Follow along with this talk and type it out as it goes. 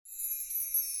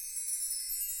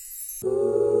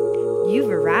You've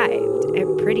arrived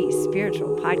at Pretty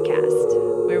Spiritual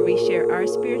Podcast, where we share our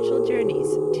spiritual journeys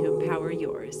to empower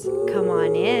yours. Come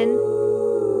on in.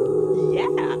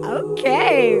 Yeah.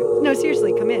 Okay. No,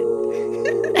 seriously, come in.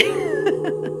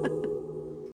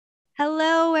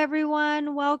 Hello,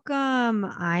 everyone. Welcome.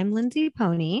 I'm Lindsay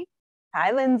Pony.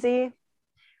 Hi, Lindsay.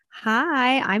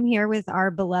 Hi, I'm here with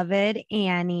our beloved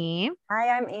Annie.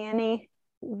 Hi, I'm Annie.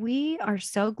 We are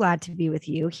so glad to be with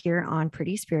you here on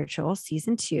Pretty Spiritual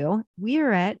Season 2. We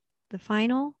are at the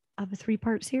final of a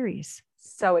 3-part series.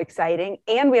 So exciting.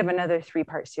 And we have another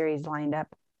 3-part series lined up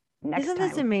next Isn't time.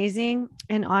 this amazing?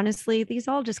 And honestly, these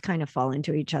all just kind of fall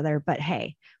into each other. But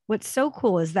hey, what's so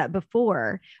cool is that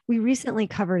before we recently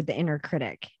covered the inner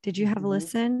critic. Did you have a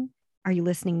listen? Are you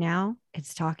listening now?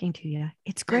 It's talking to you.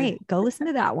 It's great. Go listen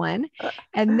to that one.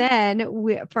 And then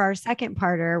for our second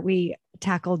parter, we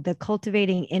tackled the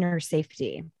cultivating inner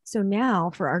safety. So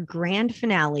now for our grand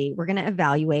finale, we're going to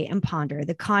evaluate and ponder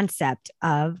the concept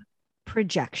of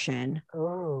projection.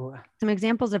 Oh, some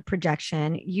examples of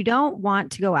projection. You don't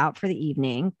want to go out for the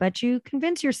evening, but you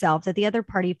convince yourself that the other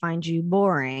party finds you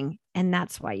boring, and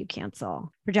that's why you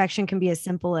cancel. Projection can be as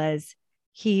simple as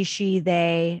he, she,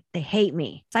 they hate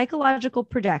me. Psychological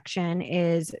projection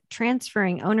is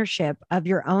transferring ownership of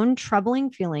your own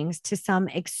troubling feelings to some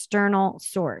external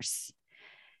source.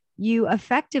 You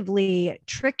effectively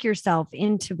trick yourself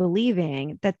into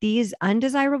believing that these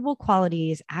undesirable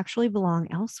qualities actually belong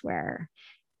elsewhere,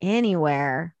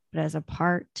 anywhere, but as a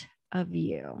part of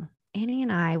you. Annie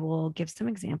and I will give some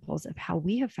examples of how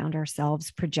we have found ourselves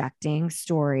projecting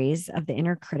stories of the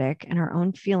inner critic and our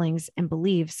own feelings and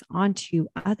beliefs onto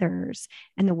others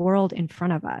and the world in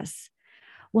front of us.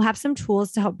 We'll have some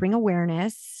tools to help bring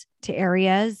awareness to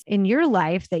areas in your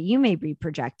life that you may be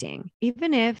projecting.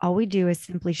 Even if all we do is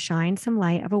simply shine some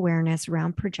light of awareness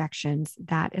around projections,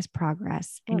 that is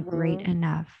progress and great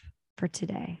enough for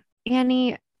today.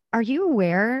 Annie, are you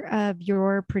aware of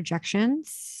your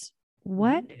projections?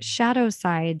 What shadow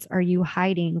sides are you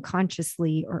hiding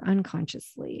consciously or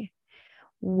unconsciously?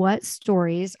 What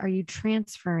stories are you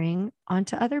transferring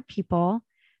onto other people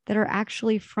that are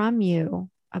actually from you,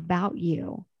 about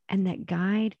you, and that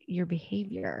guide your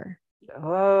behavior?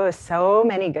 Oh, so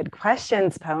many good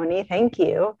questions, Pony. Thank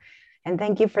you. And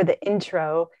thank you for the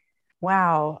intro.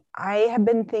 Wow. I have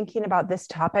been thinking about this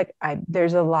topic.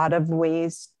 There's a lot of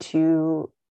ways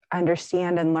to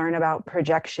understand and learn about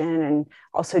projection, and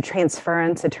also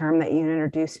transference, a term that you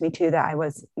introduced me to that I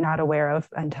was not aware of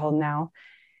until now.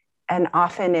 And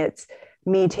often it's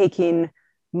me taking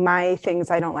my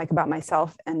things I don't like about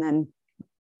myself and then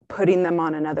putting them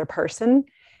on another person.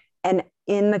 And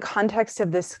in the context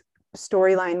of this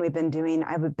storyline we've been doing,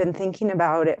 I've been thinking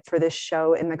about it for this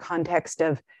show in the context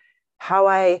of how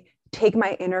I take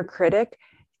my inner critic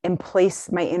and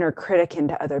place my inner critic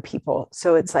into other people.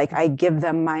 So it's like I give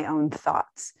them my own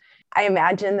thoughts. I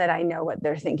imagine that I know what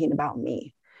they're thinking about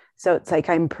me. So it's like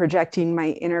I'm projecting my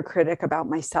inner critic about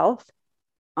myself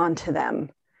onto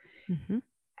them.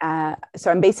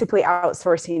 So I'm basically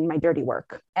outsourcing my dirty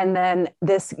work. And then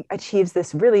this achieves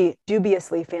this really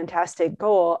dubiously fantastic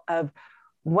goal of,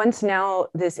 once now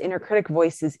this inner critic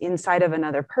voice is inside of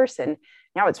another person,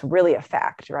 now it's really a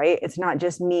fact, right? It's not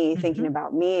just me thinking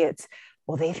about me. It's,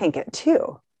 well, they think it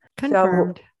too.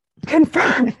 Confirmed. So,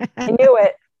 confirmed. I knew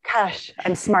it. Gosh,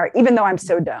 I'm smart, even though I'm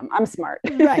so dumb. I'm smart.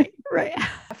 Right.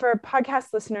 For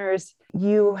podcast listeners,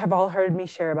 you have all heard me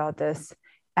share about this.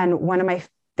 And one of my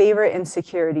favorite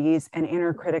insecurities and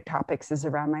inner critic topics is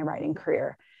around my writing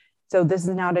career. So this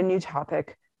is not a new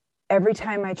topic. Every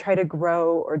time I try to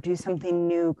grow or do something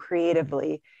new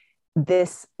creatively,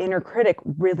 this inner critic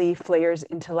really flares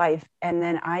into life. And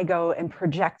then I go and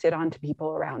project it onto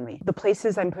people around me. The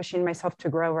places I'm pushing myself to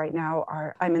grow right now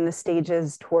are, I'm in the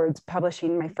stages towards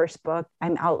publishing my first book.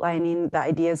 I'm outlining the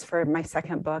ideas for my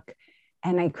second book.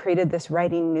 And I created this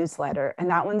writing newsletter. And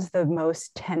that one's the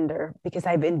most tender because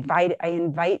I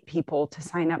invite people to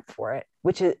sign up for it,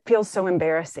 which feels so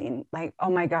embarrassing. Like,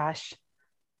 oh my gosh,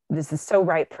 this is so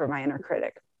ripe for my inner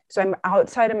critic. So I'm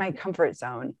outside of my comfort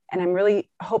zone, and I'm really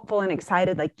hopeful and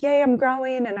excited, like, yay, I'm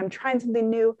growing and I'm trying something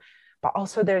new. But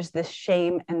also there's this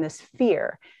shame and this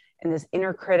fear and this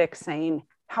inner critic saying,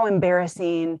 how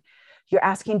embarrassing. You're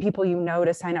asking people you know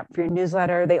to sign up for your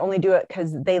newsletter. They only do it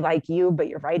because they like you, but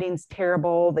your writing's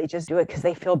terrible. They just do it because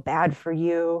they feel bad for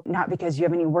you, not because you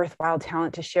have any worthwhile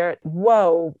talent to share it.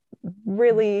 Whoa,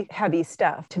 really heavy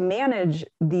stuff. To manage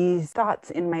these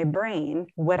thoughts in my brain,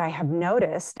 what I have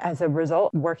noticed as a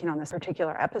result working on this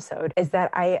particular episode is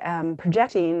that I am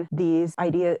projecting these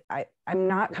ideas. I'm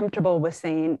not comfortable with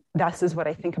saying, this is what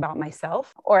I think about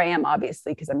myself, or I am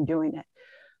obviously because I'm doing it.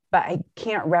 But I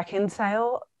can't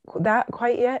reconcile that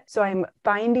quite yet. So I'm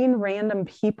finding random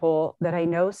people that I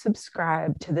know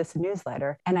subscribe to this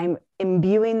newsletter, and I'm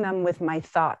imbuing them with my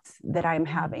thoughts that I'm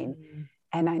having. Mm-hmm.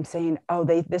 And I'm saying, oh,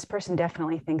 this person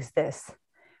definitely thinks this.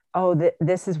 Oh,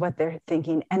 this is what they're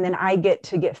thinking. And then I get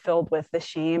filled with the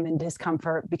shame and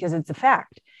discomfort because it's a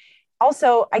fact.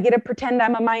 Also, I get to pretend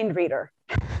I'm a mind reader.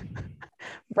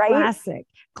 Right?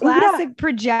 Classic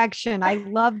projection. I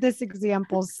love this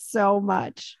example so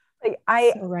much. Like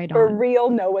I for real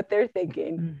know what they're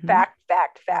thinking. Mm-hmm. Fact.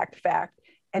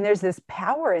 And there's this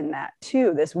power in that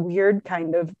too, this weird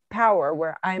kind of power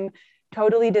where I'm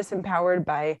totally disempowered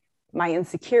by my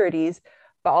insecurities,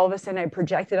 but all of a sudden I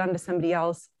project it onto somebody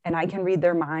else and I can read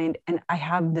their mind and I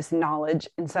have this knowledge,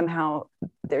 and somehow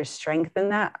there's strength in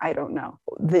that. I don't know.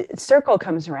 The circle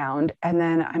comes around and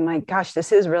then I'm like, gosh,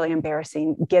 this is really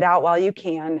embarrassing. Get out while you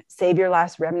can, save your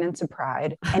last remnants of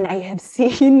pride. And I have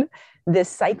seen this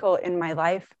cycle in my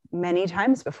life many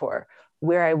times before,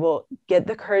 where I will get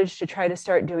the courage to try to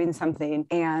start doing something.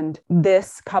 And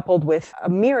this, coupled with a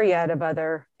myriad of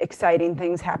other exciting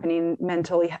things happening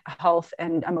mentally, health,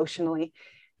 and emotionally,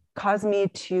 cause me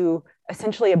to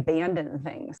essentially abandon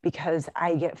things because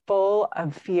I get full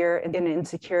of fear and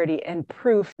insecurity and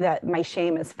proof that my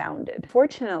shame is founded.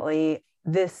 Fortunately,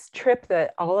 this trip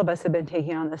that all of us have been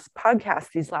taking on this podcast,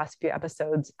 these last few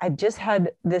episodes, I've just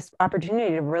had this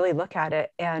opportunity to really look at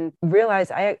it and realize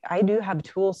I do have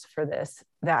tools for this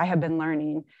that I have been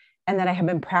learning and that I have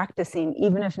been practicing,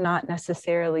 even if not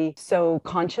necessarily so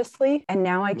consciously. And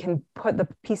now I can put the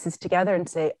pieces together and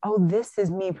say, oh, this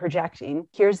is me projecting.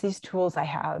 Here's these tools I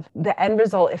have. The end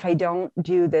result, if I don't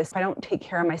do this, if I don't take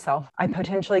care of myself, I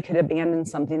potentially could abandon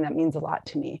something that means a lot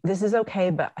to me. This is okay,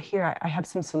 but here I have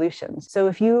some solutions. So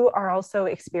if you are also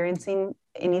experiencing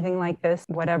anything like this,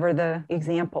 whatever the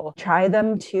example, try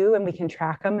them too, and we can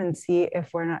track them and see if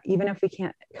we're not, even if we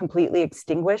can't completely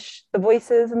extinguish the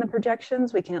voices and the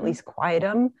projections, we can at least quiet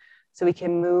them so we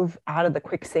can move out of the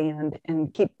quicksand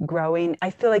and keep growing. I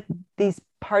feel like these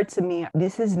parts of me,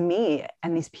 this is me,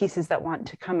 and these pieces that want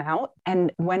to come out.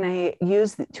 And when I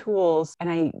use the tools and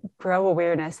I grow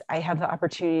awareness, I have the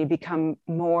opportunity to become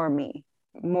more me,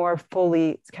 more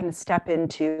fully kind of step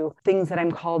into things that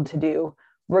I'm called to do,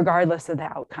 regardless of the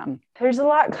outcome. There's a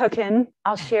lot cooking.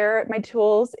 I'll share my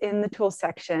tools in the tools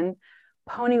section.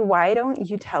 Pony, why don't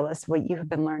you tell us what you have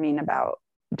been learning about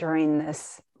during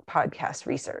this podcast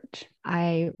research?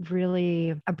 I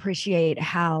really appreciate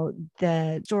how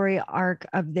the story arc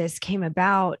of this came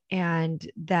about, and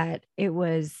that it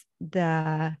was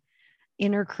the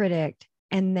inner critic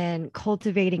and then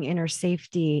cultivating inner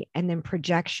safety and then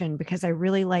projection, because I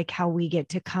really like how we get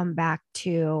to come back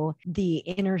to the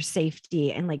inner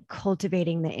safety and like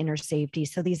cultivating the inner safety.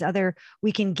 So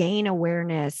we can gain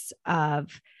awareness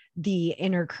of the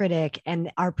inner critic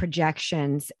and our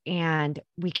projections, and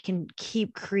we can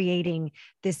keep creating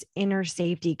this inner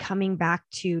safety, coming back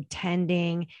to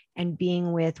tending and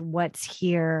being with what's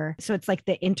here. So it's like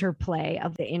the interplay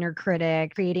of the inner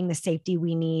critic, creating the safety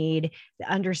we need, the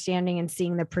understanding and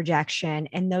seeing the projection,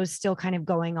 and those still kind of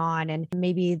going on, and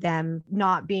maybe them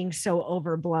not being so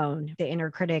overblown, the inner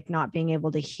critic not being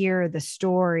able to hear the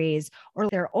stories or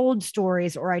their old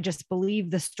stories, or I just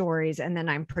believe the stories and then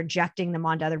I'm projecting them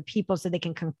onto other people so they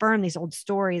can confirm these old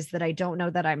stories that I don't know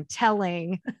that I'm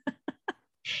telling.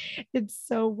 It's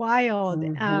so wild.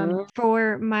 Mm-hmm.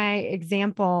 For my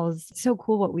examples, so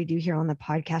cool what we do here on the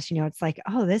podcast. It's like,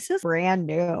 oh, this is brand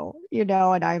new,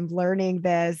 and I'm learning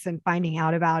this and finding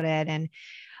out about it.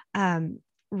 And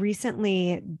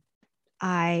recently,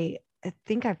 I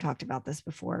think I've talked about this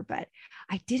before, but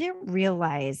I didn't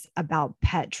realize about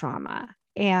pet trauma.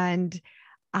 And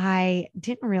I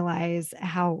didn't realize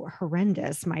how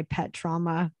horrendous my pet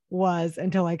trauma was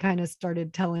until I kind of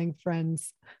started telling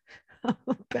friends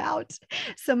about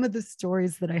some of the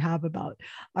stories that I have about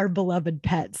our beloved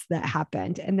pets that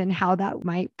happened, and then how that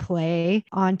might play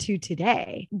onto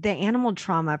today. The animal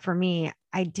trauma for me,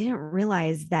 I didn't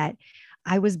realize that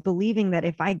I was believing that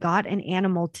if I got an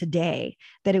animal today,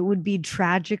 that it would be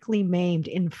tragically maimed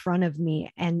in front of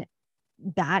me. And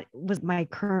that was my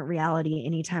current reality.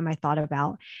 Anytime I thought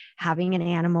about having an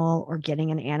animal or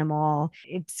getting an animal,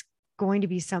 it's going to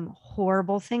be some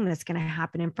horrible thing that's going to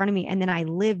happen in front of me. And then I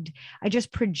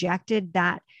just projected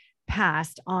that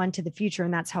past onto the future.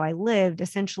 And that's how I lived,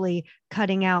 essentially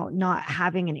cutting out not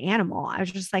having an animal. I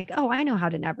was just like, oh, I know how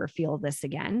to never feel this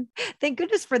again. Thank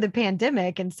goodness for the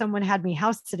pandemic. And someone had me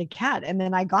house sit a cat, and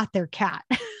then I got their cat.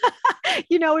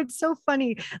 It's so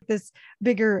funny, this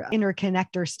bigger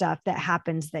interconnector stuff that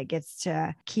happens that gets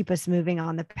to keep us moving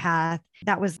on the path.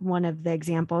 That was one of the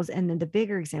examples. And then the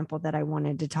bigger example that I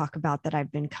wanted to talk about that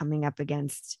I've been coming up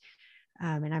against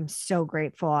And I'm so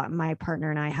grateful. My partner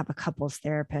and I have a couples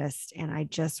therapist, and I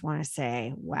just want to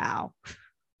say, wow,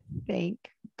 thank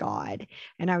God.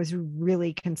 And I was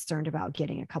really concerned about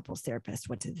getting a couples therapist.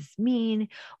 What does this mean?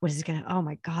 What is it going to, oh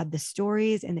my God, the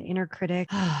stories and the inner critic.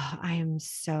 Oh, I am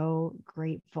so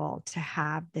grateful to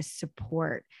have this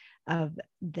support of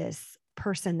this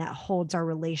person that holds our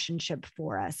relationship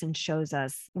for us and shows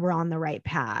us we're on the right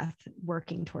path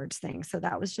working towards things. So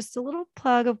that was just a little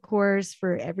plug, of course,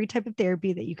 for every type of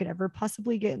therapy that you could ever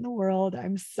possibly get in the world.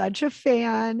 I'm such a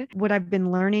fan. What I've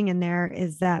been learning in there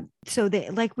is that, so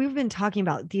that, like we've been talking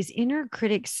about, these inner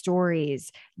critic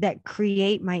stories that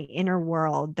create my inner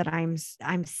world, that I'm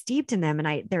steeped in them,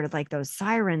 and they're like those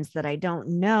sirens that I don't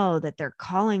know that they're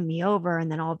calling me over,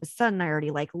 and then all of a sudden I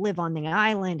already like live on the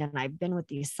island and I've been with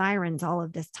these sirens all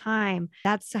of this time.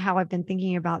 That's how I've been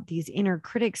thinking about these inner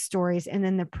critic stories. And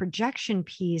then the projection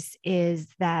piece is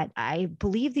that I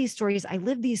believe these stories, I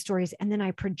live these stories, and then I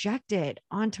project it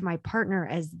onto my partner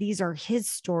as these are his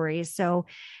stories. So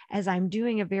as I'm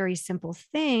doing a very simple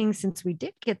thing, since we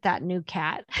did get that new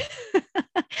cat,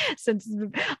 since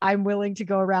I'm willing to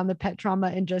go around the pet trauma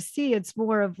and just see, it's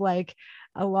more of like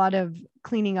a lot of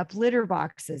cleaning up litter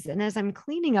boxes. And as I'm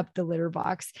cleaning up the litter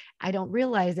box, I don't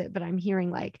realize it, but I'm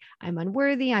hearing like, I'm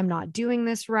unworthy, I'm not doing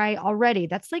this right already.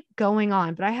 That's like going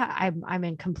on, but I'm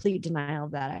in complete denial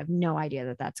of that. I have no idea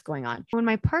that that's going on. When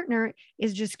my partner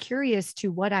is just curious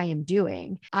to what I am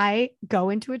doing, I go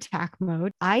into attack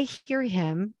mode. I hear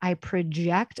him, I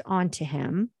project onto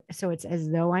him. So it's as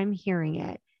though I'm hearing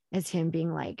it as him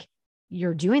being like,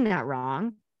 you're doing that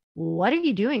wrong. What are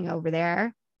you doing over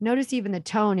there? Notice even the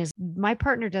tone is, my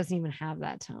partner doesn't even have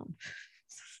that tone.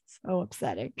 So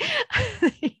upsetting.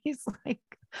 He's like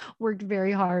worked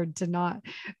very hard to not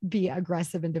be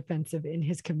aggressive and defensive in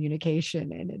his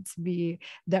communication. And it's me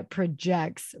that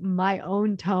projects my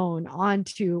own tone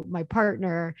onto my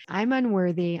partner. I'm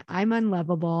unworthy. I'm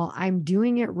unlovable. I'm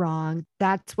doing it wrong.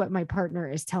 That's what my partner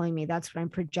is telling me. That's what I'm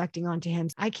projecting onto him.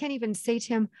 I can't even say to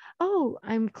him, oh,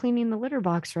 I'm cleaning the litter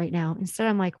box right now. Instead,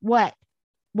 I'm like,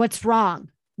 what's wrong?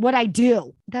 What I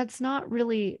do. That's not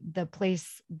really the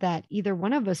place that either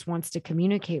one of us wants to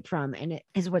communicate from. And it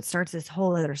is what starts this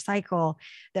whole other cycle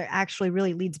that actually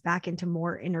really leads back into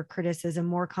more inner criticism,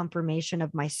 more confirmation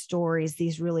of my stories,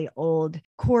 these really old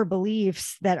core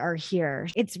beliefs that are here.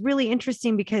 It's really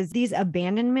interesting because these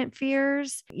abandonment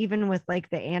fears, even with like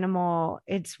the animal,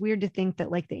 it's weird to think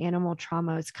that like the animal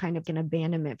trauma is kind of an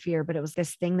abandonment fear, but it was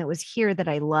this thing that was here that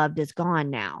I loved is gone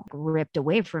now, ripped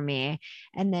away from me.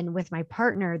 And then with my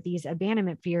partner, these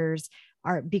abandonment fears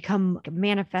become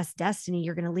manifest destiny.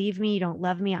 You're going to leave me. You don't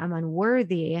love me. I'm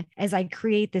unworthy. As I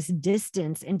create this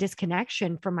distance and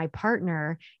disconnection from my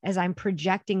partner, as I'm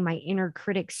projecting my inner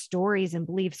critic stories and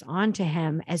beliefs onto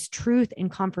him as truth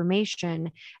and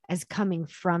confirmation as coming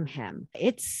from him.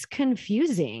 It's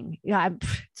confusing. Yeah,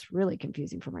 it's really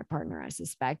confusing for my partner, I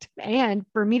suspect. And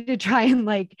for me to try and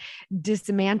like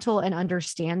dismantle and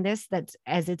understand this, that's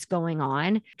as it's going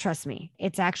on, trust me,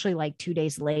 it's actually like 2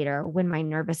 days later when my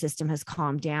nervous system has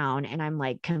calmed down and I'm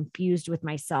like confused with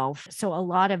myself. So a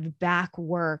lot of back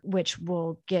work, which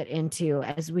we'll get into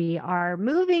as we are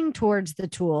moving towards the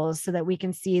tools so that we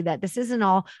can see that this isn't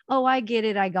all, oh, I get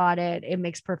it. I got it. It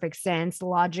makes perfect sense.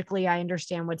 Logically, I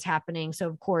understand what's happening. So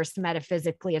of course,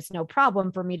 metaphysically, it's no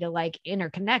problem for me to like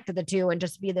interconnect the two and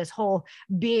just be this whole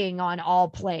being on all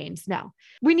planes. No,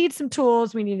 we need some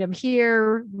tools. We need them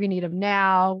here. We need them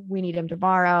now. We need them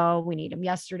tomorrow. We need them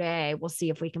yesterday. We'll see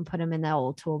if we can put them in the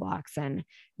old toolbox and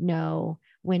know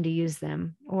when to use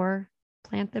them or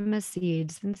plant them as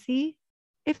seeds and see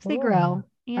if they grow.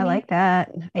 Annie? I like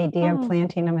that idea of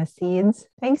planting them as seeds.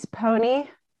 Thanks, Pony.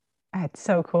 That's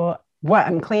so cool. What?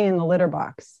 I'm cleaning the litter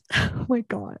box. Oh my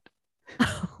God.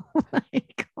 Oh my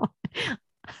God.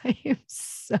 I am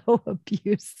so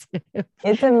abusive.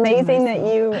 It's amazing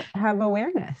that you have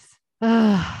awareness.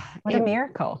 What a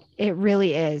miracle. It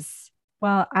really is.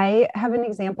 Well, I have an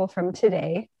example from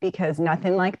today because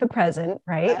nothing like the present,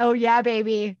 right? Oh, yeah,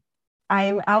 baby.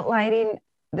 I'm outlining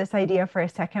this idea for a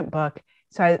second book.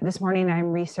 So this morning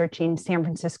I'm researching San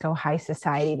Francisco high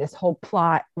society. This whole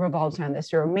plot revolves around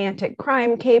this romantic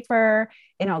crime caper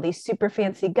and all these super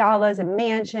fancy galas and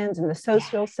mansions and the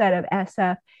social set of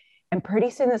SF. And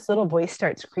pretty soon this little voice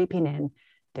starts creeping in.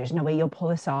 There's no way you'll pull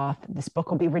this off. This book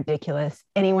will be ridiculous.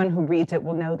 Anyone who reads it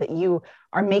will know that you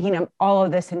are making up all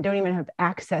of this and don't even have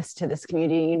access to this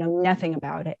community. You know nothing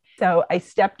about it. So I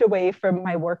stepped away from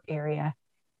my work area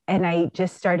and I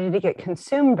just started to get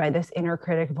consumed by this inner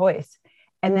critic voice.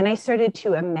 And then I started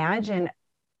to imagine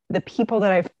the people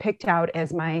that I've picked out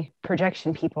as my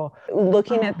projection people,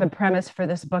 looking at the premise for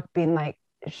this book being like,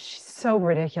 she's so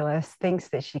ridiculous, thinks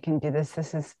that she can do this.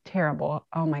 This is terrible.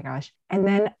 Oh my gosh. And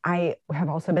then I have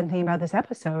also been thinking about this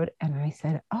episode and I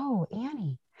said, oh,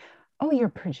 Annie, oh, you're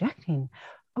projecting.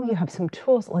 Oh, you have some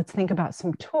tools. Let's think about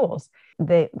some tools.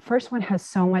 The first one has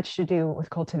so much to do with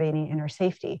cultivating inner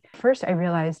safety. First, I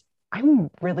realized I'm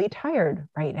really tired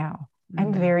right now.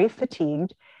 I'm very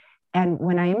fatigued. And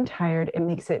when I am tired, it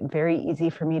makes it very easy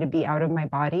for me to be out of my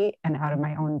body and out of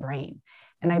my own brain.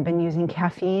 And I've been using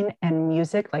caffeine and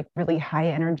music, like really high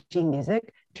energy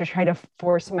music, to try to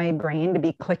force my brain to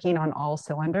be clicking on all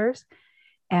cylinders.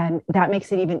 And that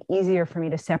makes it even easier for me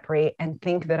to separate and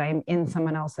think that I'm in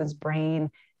someone else's brain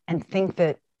and think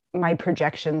that my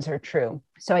projections are true.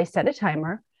 So I set a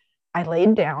timer. I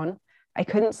laid down. I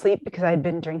couldn't sleep because I'd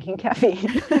been drinking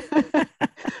caffeine.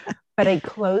 But I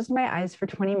closed my eyes for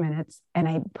 20 minutes and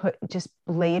I just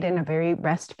laid in a very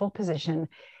restful position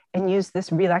and used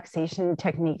this relaxation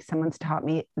technique someone's taught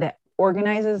me that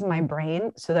organizes my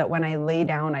brain so that when I lay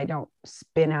down, I don't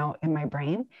spin out in my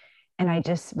brain. And I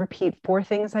just repeat 4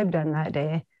 things I've done that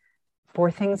day, 4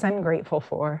 things I'm grateful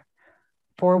for,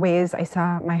 4 ways I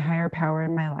saw my higher power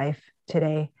in my life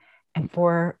today, and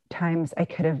 4 times I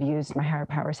could have used my higher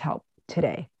power's help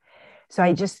today. So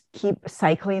I just keep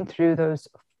cycling through those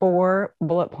 4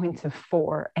 bullet points of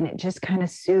 4, and it just kind of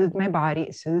soothed my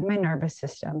body, soothed my nervous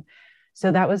system.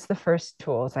 So that was the first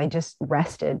tools. I just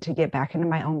rested to get back into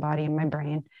my own body and my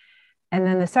brain. And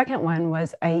then the second one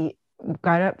was I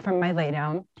got up from my lay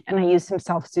down and I used some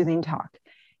self-soothing talk.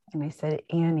 And I said,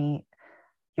 Annie,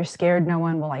 you're scared no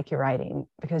one will like your writing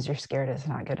because you're scared it's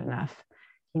not good enough.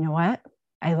 You know what?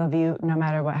 I love you no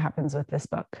matter what happens with this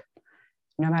book,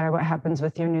 no matter what happens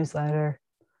with your newsletter.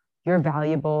 You're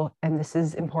valuable. And this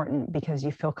is important because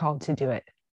you feel called to do it.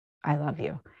 I love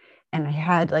you. And I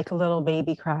had like a little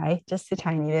baby cry, just a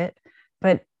tiny bit,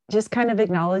 but just kind of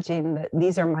acknowledging that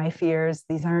these are my fears.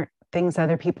 These aren't things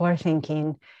other people are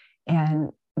thinking.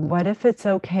 And what if it's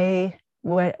okay?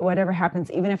 Whatever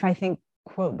happens, even if I think,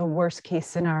 quote, the worst case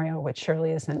scenario, which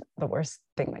surely isn't the worst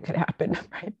thing that could happen,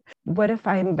 right? What if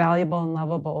I'm valuable and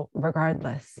lovable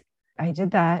regardless? I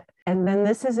did that. And then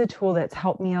this is a tool that's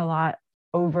helped me a lot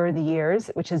over the years,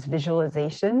 which is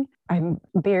visualization. I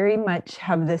very much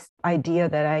have this idea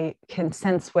that I can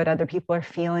sense what other people are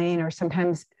feeling, or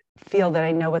sometimes feel that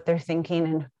I know what they're thinking.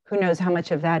 And who knows how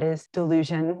much of that is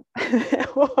delusion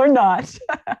or not.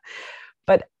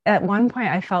 But at one point,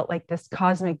 I felt like this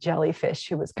cosmic jellyfish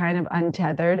who was kind of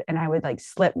untethered, and I would like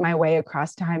slip my way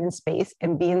across time and space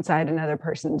and be inside another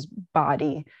person's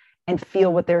body and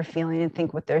feel what they're feeling and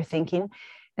think what they're thinking.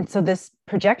 And so this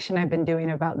projection I've been doing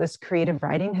about this creative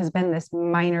writing has been this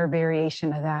minor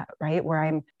variation of that, right? Where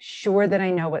I'm sure that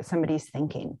I know what somebody's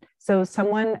thinking. So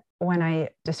when I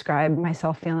described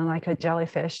myself feeling like a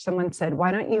jellyfish, someone said,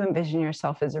 why don't you envision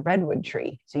yourself as a redwood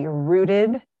tree? So you're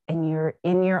rooted and you're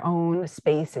in your own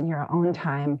space in your own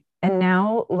time. And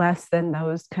now, less than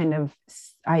those kind of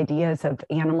ideas of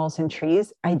animals and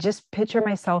trees, I just picture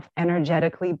myself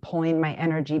energetically pulling my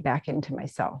energy back into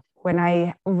myself. When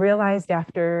I realized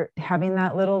after having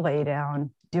that little lay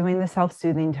down, doing the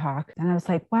self-soothing talk, and I was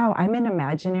like, wow, I'm in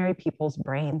imaginary people's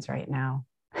brains right now.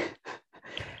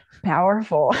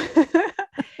 Powerful.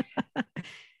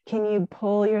 Can you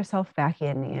pull yourself back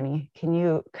in, Annie? Can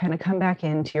you kind of come back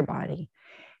into your body?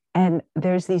 And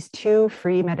there's these 2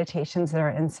 free meditations that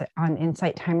are on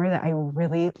Insight Timer that I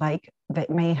really like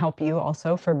that may help you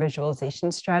also for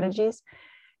visualization strategies.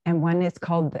 And one is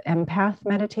called the Empath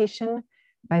Meditation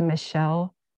by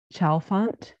Michelle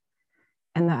Chalfant.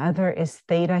 And the other is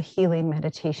Theta Healing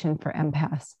Meditation for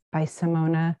Empaths by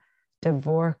Simona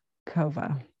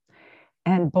Dvorkova.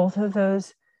 And both of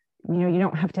those, you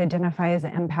don't have to identify as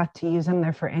an empath to use them.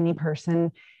 They're for any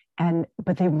person.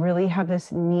 But they really have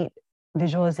this neat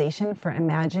visualization for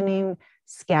imagining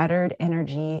scattered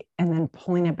energy and then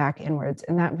pulling it back inwards.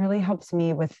 And that really helps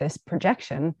me with this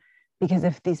projection, because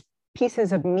if these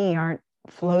pieces of me aren't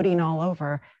floating all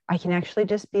over, I can actually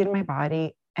just be in my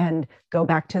body and go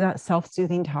back to that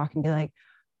self-soothing talk and be like,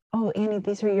 oh, Annie,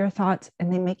 these are your thoughts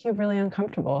and they make you really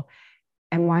uncomfortable.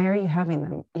 And why are you having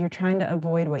them? You're trying to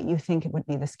avoid what you think would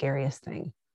be the scariest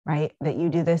thing, right? That you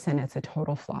do this and it's a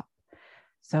total flop.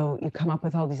 So you come up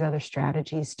with all these other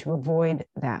strategies to avoid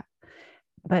that.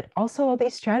 But also all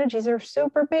these strategies are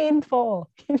super painful,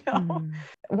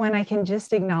 When I can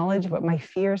just acknowledge what my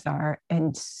fears are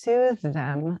and soothe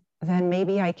them, then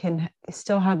maybe I can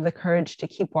still have the courage to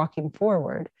keep walking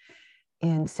forward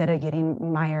instead of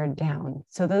getting mired down.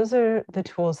 So those are the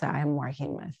tools that I'm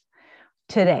working with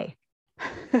today,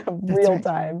 real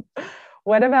time.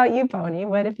 What about you, Pony?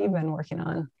 What have you been working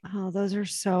on? Oh, those are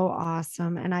so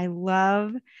awesome. And I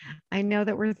know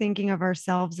that we're thinking of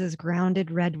ourselves as grounded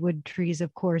redwood trees,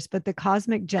 of course, but the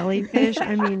cosmic jellyfish,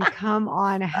 I mean, come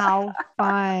on, how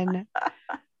fun.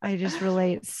 I just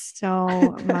relate so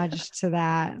much to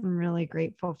that. I'm really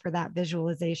grateful for that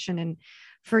visualization and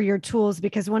for your tools,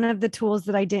 because one of the tools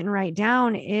that I didn't write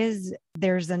down is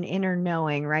there's an inner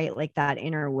knowing, right? Like that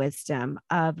inner wisdom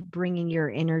of bringing your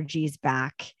energies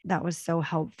back. That was so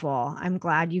helpful. I'm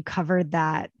glad you covered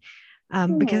that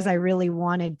because I really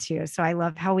wanted to. So I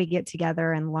love how we get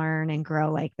together and learn and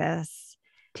grow like this.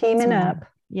 Teaming up.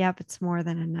 Yep, it's more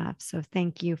than enough. So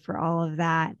thank you for all of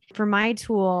that. For my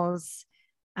tools,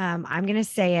 I'm going to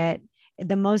say it.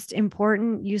 The most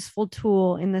important, useful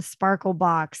tool in the Sparkle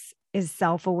box is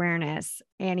self-awareness.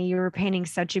 Annie, you were painting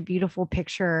such a beautiful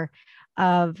picture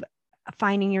of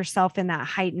finding yourself in that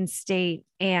heightened state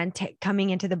and coming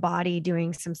into the body,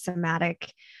 doing some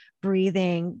somatic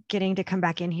breathing, getting to come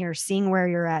back in here, seeing where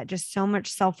you're at, just so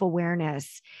much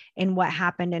self-awareness in what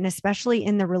happened. And especially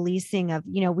in the releasing of,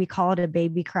 we call it a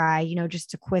baby cry,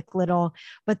 just a quick little,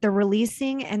 but the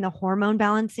releasing and the hormone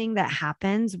balancing that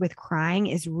happens with crying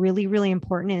is really, really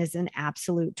important and is an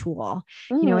absolute tool.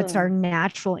 It's our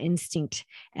natural instinct,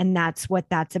 and that's what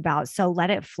that's about. So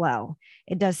let it flow.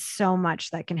 It does so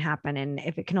much that can happen. And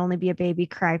if it can only be a baby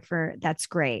cry that's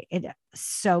great. It's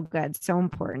so good. So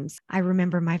important. I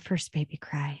remember my first baby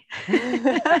cry.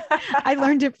 I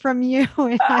learned it from you.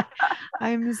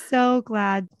 I'm so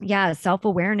glad. Yeah.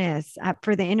 Self-awareness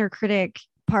for the inner critic.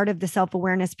 Part of the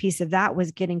self-awareness piece of that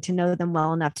was getting to know them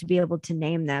well enough to be able to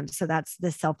name them. So that's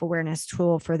the self-awareness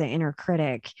tool for the inner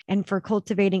critic. And for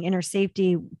cultivating inner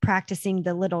safety, practicing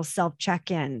the little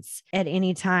self-check-ins at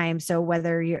any time. So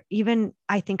whether you're even,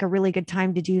 I think a really good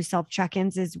time to do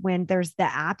self-check-ins is when there's the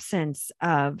absence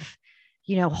of,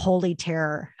 holy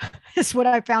terror is what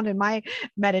I found in my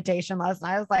meditation last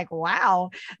night. I was like,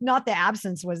 wow, not the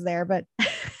absence was there, but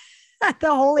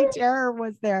the holy terror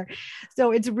was there.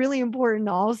 So it's really important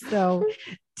also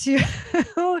to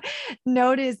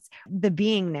notice the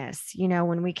beingness,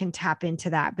 when we can tap into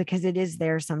that, because it is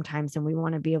there sometimes. And we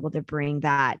want to be able to bring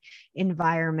that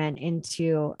environment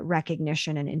into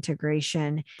recognition and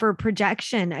integration. For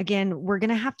projection, again, we're going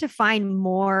to have to find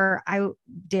more,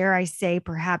 dare I say,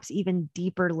 perhaps even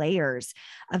deeper layers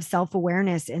of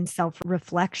self-awareness and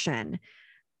self-reflection.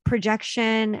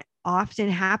 Projection often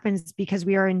happens because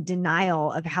we are in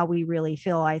denial of how we really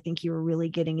feel. I think you were really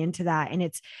getting into that. And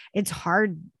it's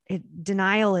hard.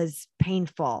 Denial is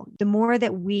painful. The more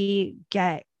that we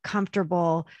get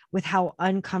comfortable with how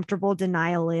uncomfortable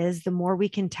denial is, the more we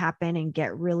can tap in and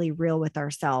get really real with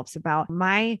ourselves about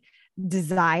my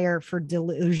desire for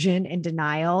delusion and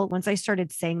denial. Once I started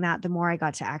saying that, the more I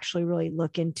got to actually really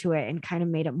look into it and kind of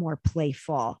made it more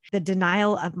playful. The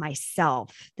denial of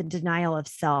myself, the denial of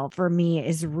self for me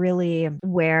is really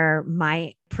where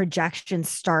my projections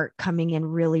start coming in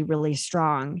really, really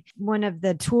strong. One of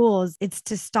the tools, it's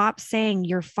to stop saying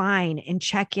you're fine and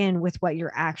check in with what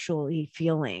you're actually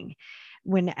feeling.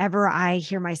 Whenever I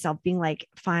hear myself being like,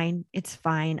 fine, it's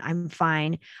fine, I'm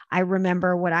fine, I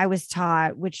remember what I was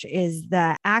taught, which is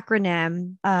the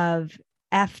acronym of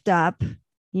effed up,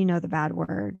 the bad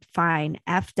word, fine,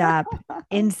 effed up,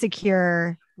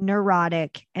 insecure,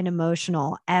 neurotic, and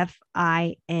emotional,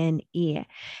 FINE.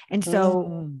 And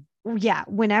so, yeah,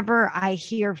 whenever I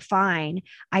hear fine,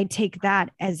 I take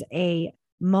that as a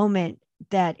moment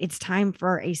that it's time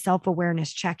for a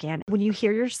self-awareness check-in. When you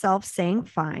hear yourself saying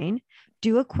fine,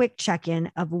 do a quick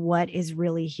check-in of what is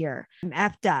really here. I'm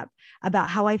effed up about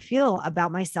how I feel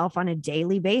about myself on a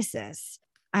daily basis.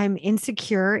 I'm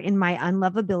insecure in my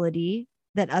unlovability,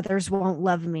 that others won't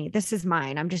love me. This is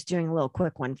mine. I'm just doing a little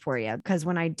quick one for you, because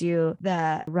when I do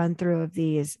the run through of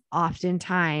these,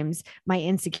 oftentimes my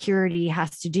insecurity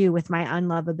has to do with my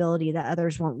unlovability, that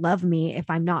others won't love me if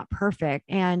I'm not perfect.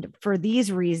 And for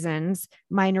these reasons,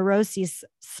 my neuroses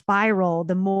spiral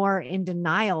the more in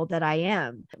denial that I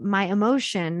am. My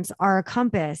emotions are a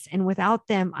compass, and without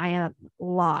them, I am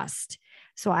lost.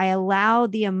 So I allow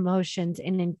the emotions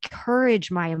and encourage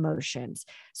my emotions.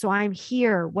 So I'm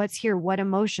here. What's here? What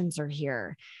emotions are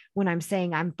here when I'm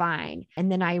saying I'm fine?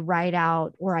 And then I write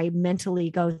out, or I mentally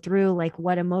go through like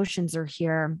what emotions are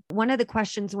here. One of the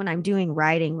questions when I'm doing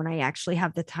writing, when I actually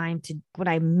have the time to, when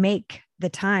I make the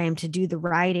time to do the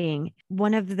writing,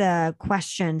 one of the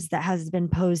questions that has been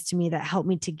posed to me that helped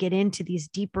me to get into these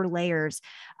deeper layers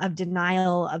of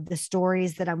denial of the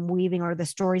stories that I'm weaving, or the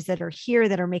stories that are here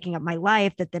that are making up my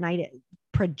life, that then I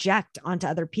project onto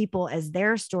other people as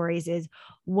their stories is,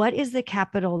 what is the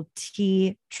capital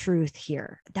T truth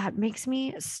here? That makes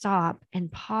me stop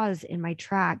and pause in my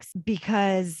tracks,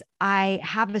 because I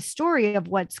have a story of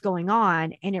what's going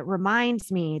on and it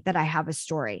reminds me that I have a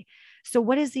story. So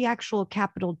what is the actual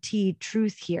capital T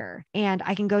truth here? And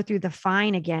I can go through the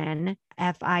FINE again,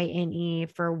 FINE,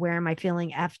 for where am I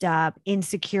feeling effed up,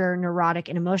 insecure, neurotic,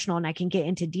 and emotional. And I can get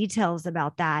into details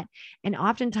about that. And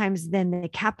oftentimes then the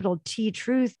capital T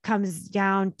truth comes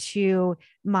down to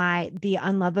the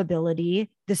unlovability,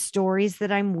 the stories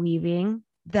that I'm weaving,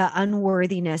 the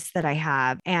unworthiness that I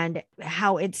have, and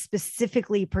how it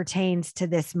specifically pertains to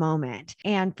this moment.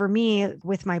 And for me,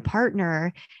 with my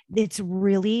partner, it's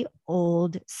really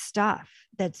old stuff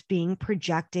that's being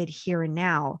projected here and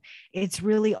now. It's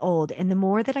really old. And the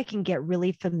more that I can get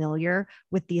really familiar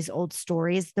with these old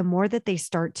stories, the more that they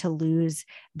start to lose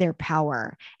their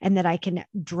power, and that I can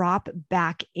drop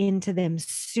back into them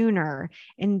sooner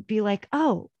and be like,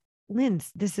 oh,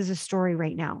 Linz, this is a story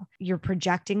right now. You're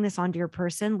projecting this onto your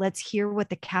person. Let's hear what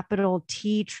the capital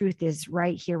T truth is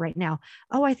right here, right now.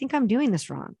 Oh, I think I'm doing this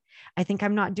wrong. I think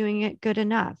I'm not doing it good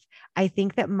enough. I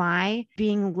think that my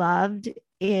being loved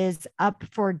is up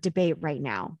for debate right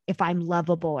now, if I'm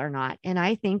lovable or not. And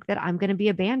I think that I'm going to be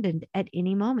abandoned at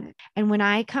any moment. And when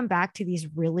I come back to these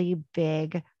really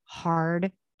big,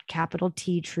 hard, capital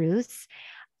T truths,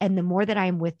 and the more that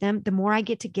I'm with them, the more I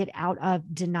get out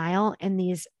of denial and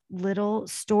these little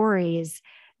stories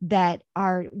that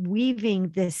are weaving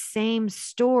this same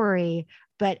story,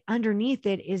 but underneath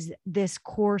it is this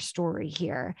core story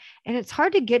here. And it's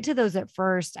hard to get to those at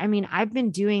first. I mean, I've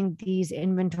been doing these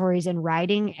inventories and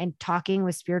writing and talking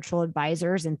with spiritual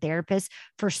advisors and therapists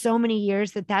for so many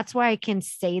years that's why I can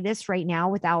say this right now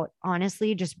without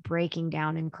honestly just breaking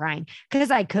down and crying, because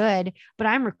I could, but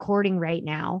I'm recording right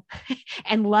now.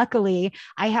 And luckily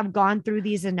I have gone through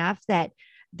these enough that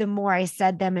the more I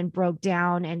said them and broke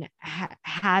down and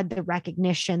had the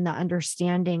recognition, the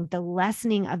understanding, the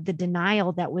lessening of the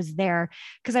denial that was there,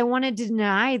 because I wanted to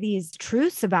deny these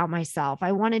truths about myself.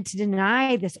 I wanted to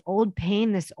deny this old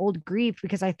pain, this old grief,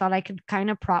 because I thought I could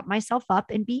kind of prop myself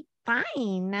up and be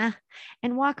fine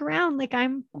and walk around like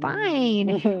I'm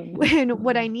fine. When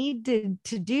what I need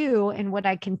to do, and what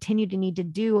I continue to need to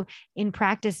do in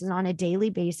practice and on a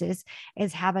daily basis,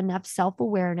 is have enough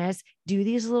self-awareness, do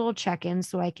these little check-ins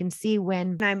so I can see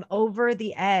when I'm over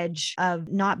the edge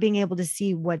of not being able to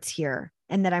see what's here,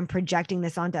 and that I'm projecting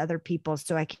this onto other people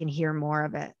so I can hear more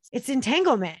of it. It's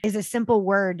entanglement is a simple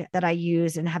word that I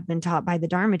use and have been taught by the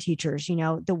Dharma teachers,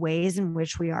 the ways in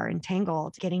which we are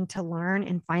entangled, getting to learn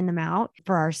and find them out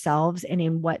for ourselves, and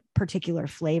in what particular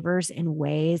flavors and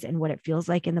ways and what it feels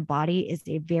like in the body is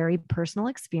a very personal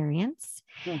experience.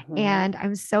 Mm-hmm. And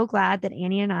I'm so glad that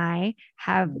Annie and I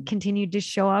have continued to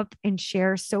show up and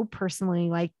share so personally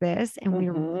like this. And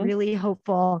we're really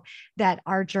hopeful that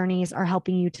our journeys are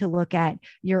helping you to look at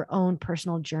your own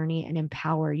personal journey and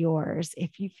empower yours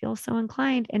if you feel so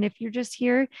inclined. And if you're just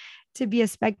here to be a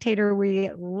spectator,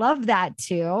 we love that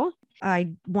too.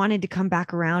 I wanted to come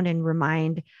back around and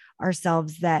remind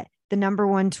ourselves that the number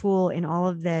one tool in all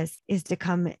of this is to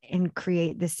come and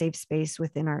create the safe space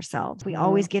within ourselves. We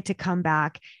always get to come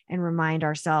back and remind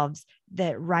ourselves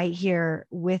that right here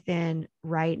within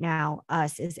right now,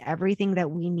 us is everything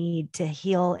that we need to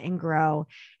heal and grow,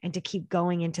 and to keep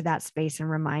going into that space and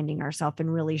reminding ourselves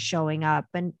and really showing up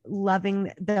and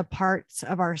loving the parts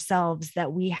of ourselves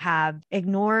that we have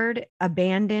ignored,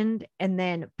 abandoned, and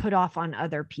then put off on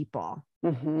other people.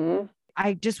 Mm-hmm.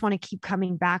 I just want to keep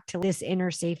coming back to this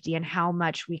inner safety and how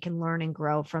much we can learn and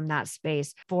grow from that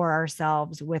space for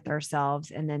ourselves, with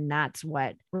ourselves. And then that's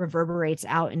what reverberates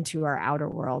out into our outer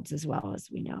worlds as well, as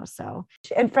we know. So,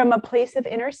 and from a place of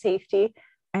inner safety,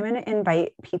 I'm going to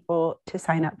invite people to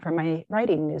sign up for my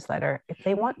writing newsletter if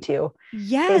they want to.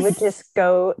 Yes. They would just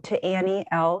go to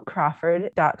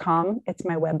annielcrawford.com. It's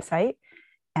my website.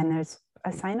 And there's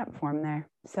a sign up form there.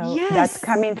 So that's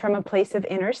coming from a place of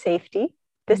inner safety.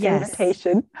 This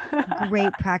invitation.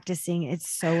 Great practicing. It's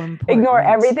so important. Ignore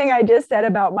everything I just said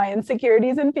about my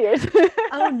insecurities and fears.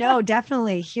 Oh, no,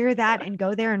 definitely hear that and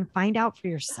go there and find out for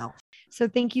yourself. So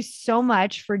thank you so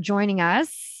much for joining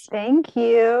us. Thank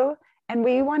you. And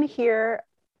we want to hear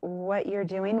what you're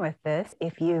doing with this.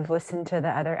 If you've listened to the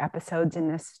other episodes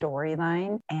in this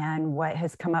storyline and what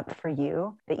has come up for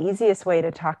you, the easiest way to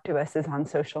talk to us is on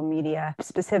social media.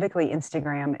 Specifically,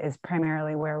 Instagram is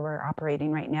primarily where we're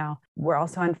operating right now. We're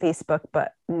also on Facebook,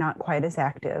 but not quite as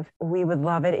active. We would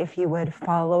love it if you would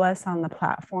follow us on the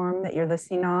platform that you're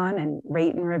listening on and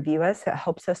rate and review us. It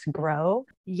helps us grow.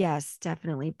 Yes,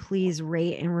 definitely. Please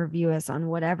rate and review us on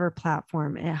whatever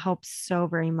platform. It helps so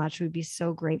very much. We'd be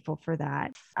so grateful for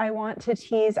that. I want to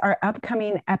tease our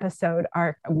upcoming episode.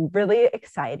 I'm really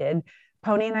excited.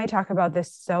 Pony and I talk about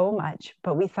this so much,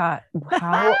 but we thought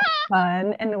how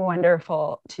fun and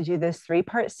wonderful to do this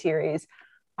 3-part series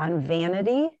on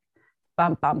vanity,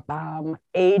 bum, bum, bum,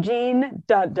 aging,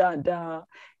 dun, dun, dun,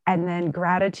 and then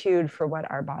gratitude for what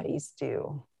our bodies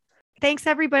do. Thanks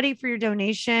everybody for your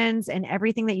donations and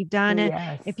everything that you've done.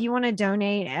 Yes. If you want to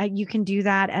donate, you can do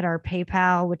that at our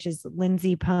PayPal, which is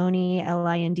Lindsay Pony,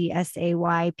 LindsayPoni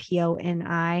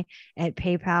at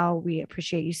PayPal. We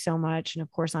appreciate you so much. And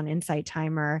of course on Insight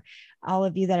Timer, all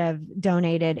of you that have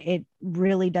donated, it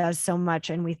really does so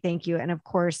much. And we thank you. And of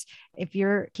course, if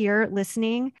you're here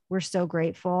listening, we're so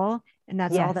grateful. And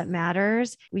that's all that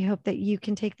matters. We hope that you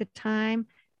can take the time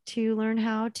to learn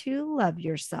how to love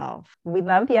yourself. We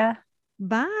love you.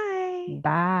 Bye.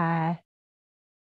 Bye.